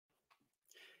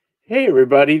Hey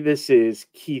everybody, this is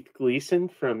Keith Gleason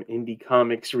from Indie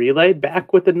Comics Relay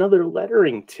back with another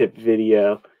lettering tip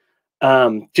video.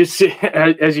 Just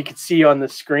as you can see on the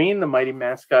screen, the Mighty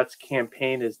Mascots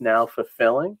campaign is now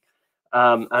fulfilling.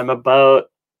 I'm about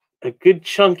a good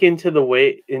chunk into the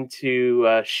way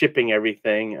into shipping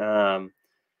everything.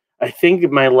 I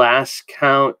think my last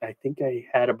count, I think I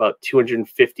had about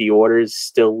 250 orders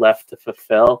still left to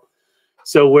fulfill.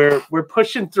 So we're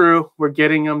pushing through. We're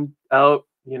getting them out.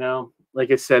 Like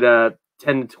I said,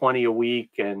 10 to 20 a week,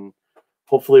 and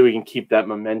hopefully we can keep that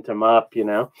momentum up.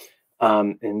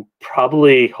 And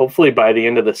probably, hopefully by the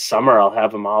end of the summer, I'll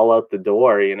have them all out the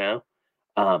door.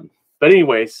 Um, but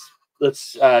anyways,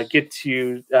 let's get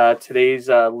to today's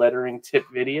lettering tip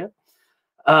video.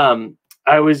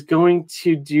 I was going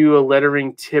to do a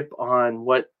lettering tip on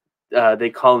what they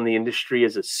call in the industry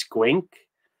as a squink.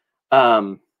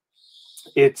 Um,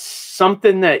 it's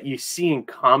something that you see in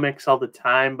comics all the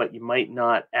time, but you might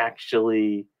not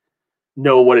actually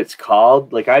know what it's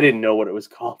called. Like I didn't know what it was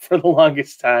called for the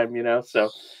longest time.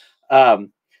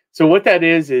 Um, so what that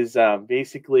is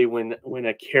basically when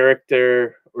a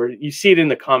character, or you see it in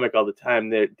the comic all the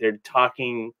time, they're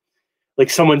talking,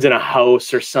 like someone's in a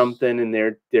house or something, and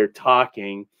they're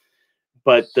talking,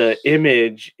 but the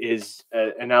image is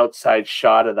an outside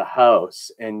shot of the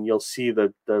house, and you'll see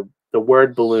the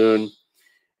word balloon,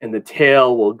 and the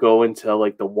tail will go into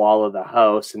like the wall of the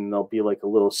house, and there'll be like a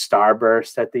little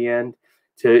starburst at the end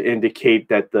to indicate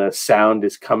that the sound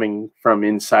is coming from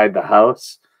inside the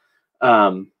house.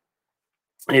 Um,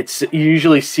 it's you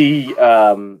usually see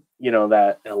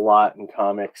that a lot in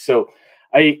comics. So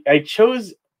I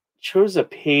chose a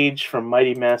page from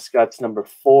Mighty Mascots number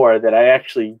 4 that I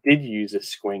actually did use a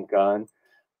squink on.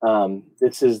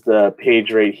 This is the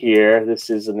page right here.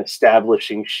 This is an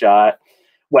establishing shot.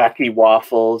 Wacky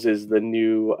Waffles is the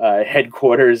new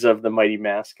headquarters of the Mighty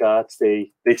Mascots.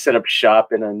 They set up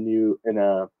shop in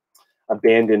a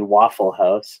abandoned Waffle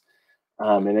House,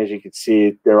 and as you can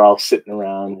see, they're all sitting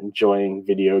around enjoying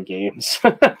video games.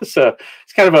 So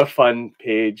it's kind of a fun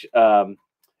page, and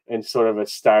sort of a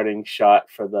starting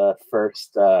shot for the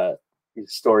first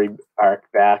story arc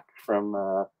back from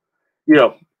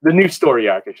the new story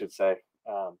arc, I should say.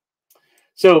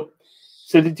 So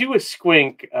so to do a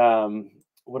squink,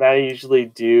 what I usually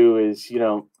do is,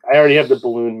 I already have the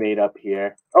balloon made up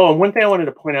here. Oh, and one thing I wanted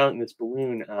to point out in this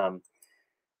balloon,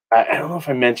 I don't know if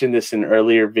I mentioned this in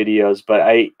earlier videos, but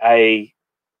I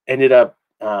ended up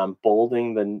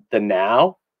bolding the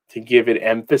now to give it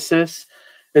emphasis.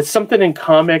 It's something in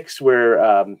comics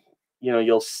where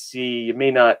you'll see, you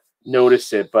may not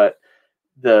notice it, but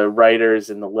the writers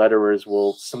and the letterers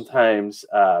will sometimes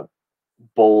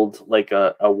bold like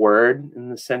a word in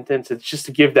the sentence. It's just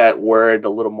to give that word a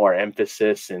little more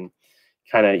emphasis, and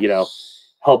kind of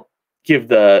help give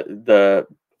the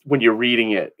when you're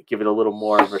reading it, give it a little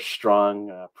more of a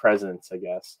strong presence, I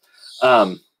guess.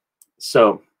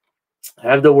 So I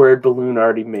have the word balloon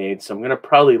already made, so I'm gonna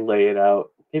probably lay it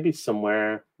out maybe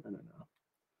somewhere. I don't know.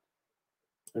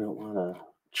 I don't want to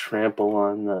trample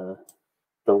on the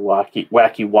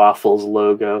wacky waffles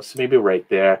logo, so maybe right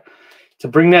there. To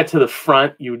bring that to the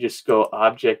front, you would just go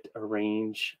Object,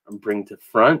 Arrange, and Bring to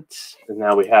Front. And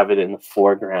now we have it in the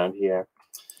foreground here.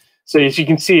 So as you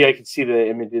can see, I can see the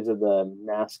images of the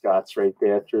mascots right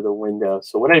there through the window.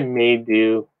 So what I may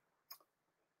do,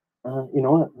 you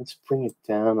know what? Let's bring it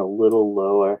down a little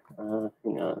lower.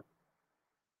 Hang on.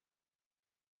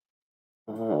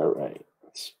 All right.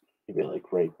 Let's maybe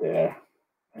like right there.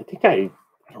 I think I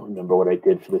don't remember what I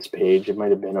did for this page. It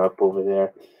might have been up over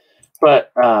there.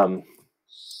 But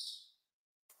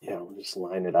yeah, we'll just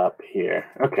line it up here.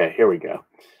 Okay, here we go.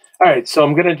 All right, so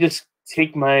I'm gonna just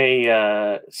take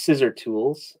my scissor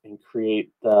tools and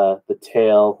create the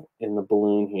tail in the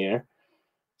balloon here.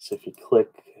 So if you click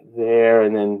there,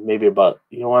 and then maybe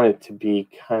you want it to be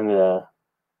kind of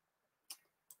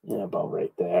about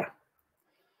right there,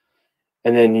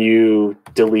 and then you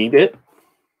delete it,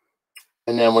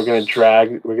 and then we're gonna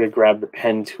grab the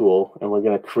pen tool, and we're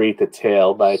gonna create the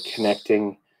tail by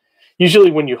connecting.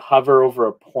 Usually when you hover over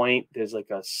a point, there's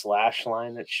like a slash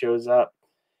line that shows up.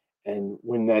 And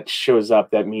when that shows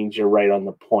up, that means you're right on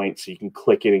the point. So you can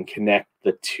click it and connect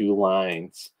the two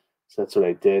lines. So that's what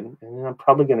I did. And then I'm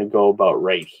probably going to go about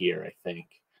right here, I think.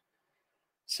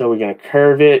 So we're going to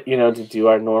curve it, to do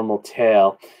our normal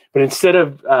tail. But instead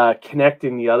of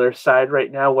connecting the other side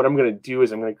right now, what I'm going to do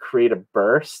is I'm going to create a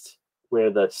burst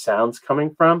where the sound's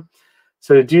coming from.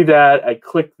 So to do that, I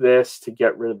click this to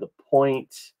get rid of the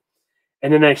point.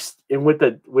 And then with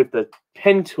the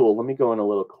pen tool, let me go in a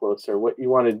little closer. What you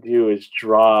want to do is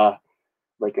draw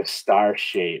like a star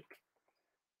shape.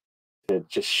 to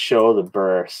just show the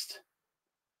burst.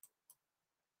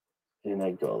 And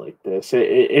I go like this.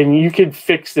 And you could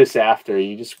fix this after.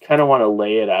 You just kind of want to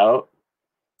lay it out.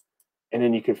 And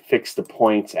then you could fix the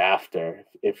points after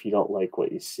if you don't like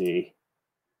what you see.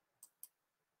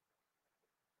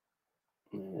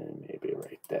 And maybe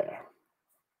right there.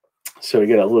 So we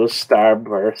get a little star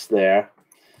burst there.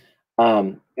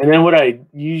 And then what I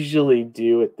usually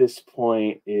do at this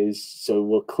point is, so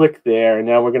we'll click there, and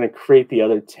now we're going to create the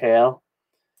other tail.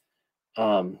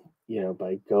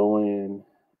 By going,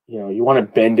 you want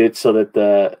to bend it so that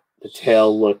the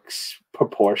tail looks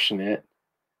proportionate.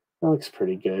 That looks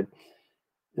pretty good.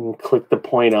 And click the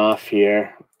point off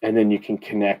here, and then you can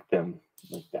connect them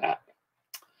like that.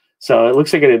 So it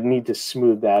looks like I need to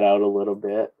smooth that out a little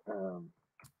bit,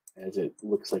 as it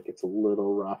looks like it's a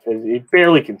little rough. You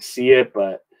barely can see it,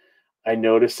 but I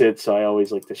notice it, so I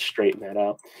always like to straighten that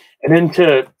out. And then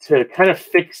to kind of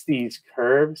fix these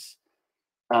curves,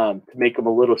 to make them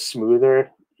a little smoother,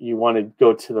 you want to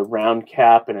go to the round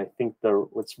cap, and I think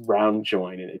what's round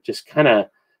join, and it just kind of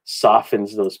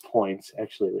softens those points.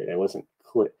 Actually, wait, I wasn't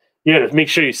clear. You got to make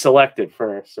sure you select it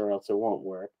first, or else it won't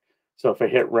work. So if I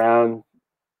hit round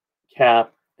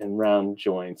cap and round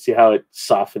join, see how it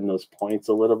softened those points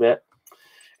a little bit.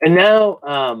 And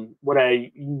now what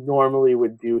I normally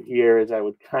would do here is I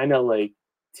would kind of like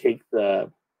take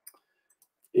the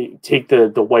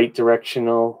white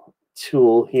directional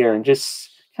tool here and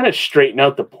just kind of straighten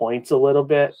out the points a little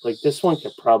bit. Like this one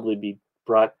could probably be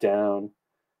brought down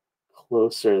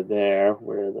closer there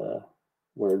where the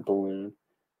word balloon.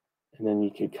 And then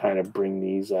you could kind of bring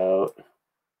these out.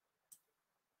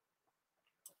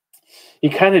 You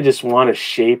kind of just want to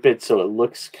shape it so it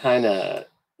looks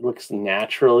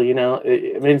natural, I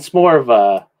mean, it's more of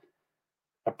a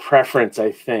preference,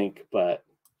 I think, but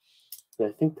I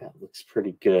think that looks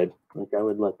pretty good. Like I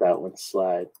would let that one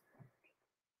slide.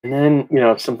 And then,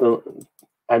 something,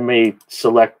 I may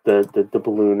select the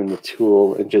balloon and the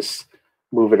tool and just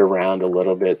move it around a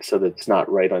little bit so that it's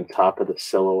not right on top of the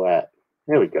silhouette.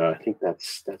 There we go. I think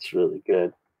that's really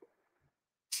good.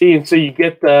 See, and so you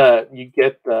get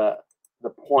the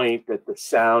point that the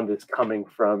sound is coming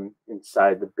from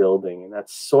inside the building, and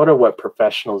that's sort of what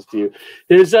professionals do.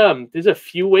 There's a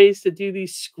few ways to do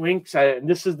these squinks.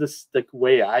 This is the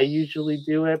way I usually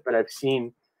do it, but I've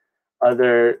seen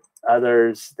others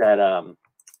that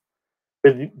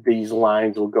these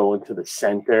lines will go into the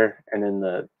center, and then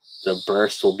the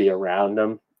burst will be around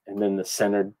them, and then the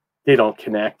center, they don't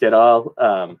connect at all.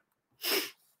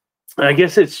 I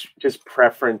guess it's just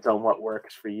preference on what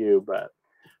works for you, but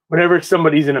whenever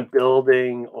somebody's in a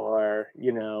building or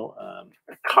a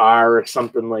car or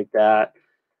something like that,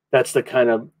 that's the kind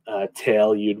of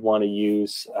tail you'd want to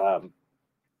use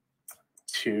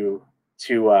to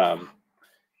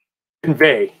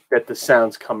convey that the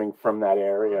sound's coming from that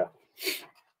area.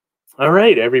 All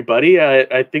right, everybody.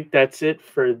 I think that's it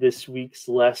for this week's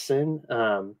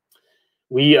lesson.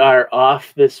 We are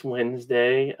off this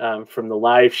Wednesday from the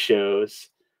live shows,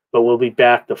 but we'll be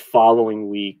back the following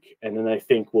week, and then I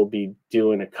think we'll be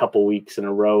doing a couple weeks in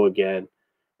a row again.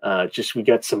 We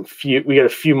got a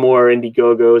few more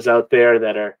Indiegogos out there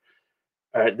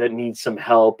that need some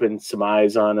help and some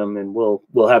eyes on them, and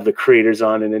we'll have the creators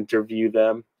on and interview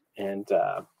them and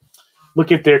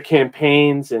look at their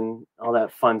campaigns and all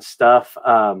that fun stuff.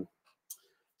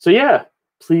 So yeah.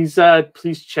 Please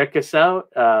check us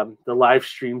out. The live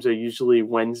streams are usually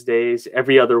Wednesdays,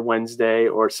 every other Wednesday,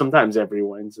 or sometimes every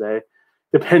Wednesday.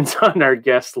 Depends on our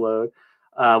guest load.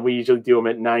 We usually do them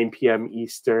at 9 p.m.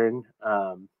 Eastern.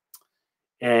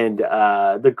 And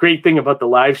the great thing about the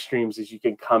live streams is you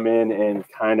can come in and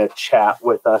kind of chat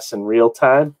with us in real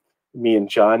time, me and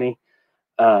Johnny.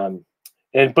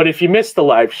 But if you miss the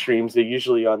live streams, they're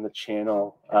usually on the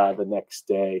channel the next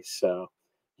day, so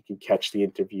you can catch the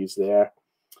interviews there.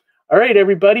 All right,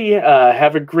 everybody,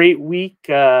 have a great week,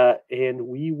 and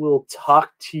we will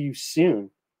talk to you soon.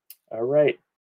 All right.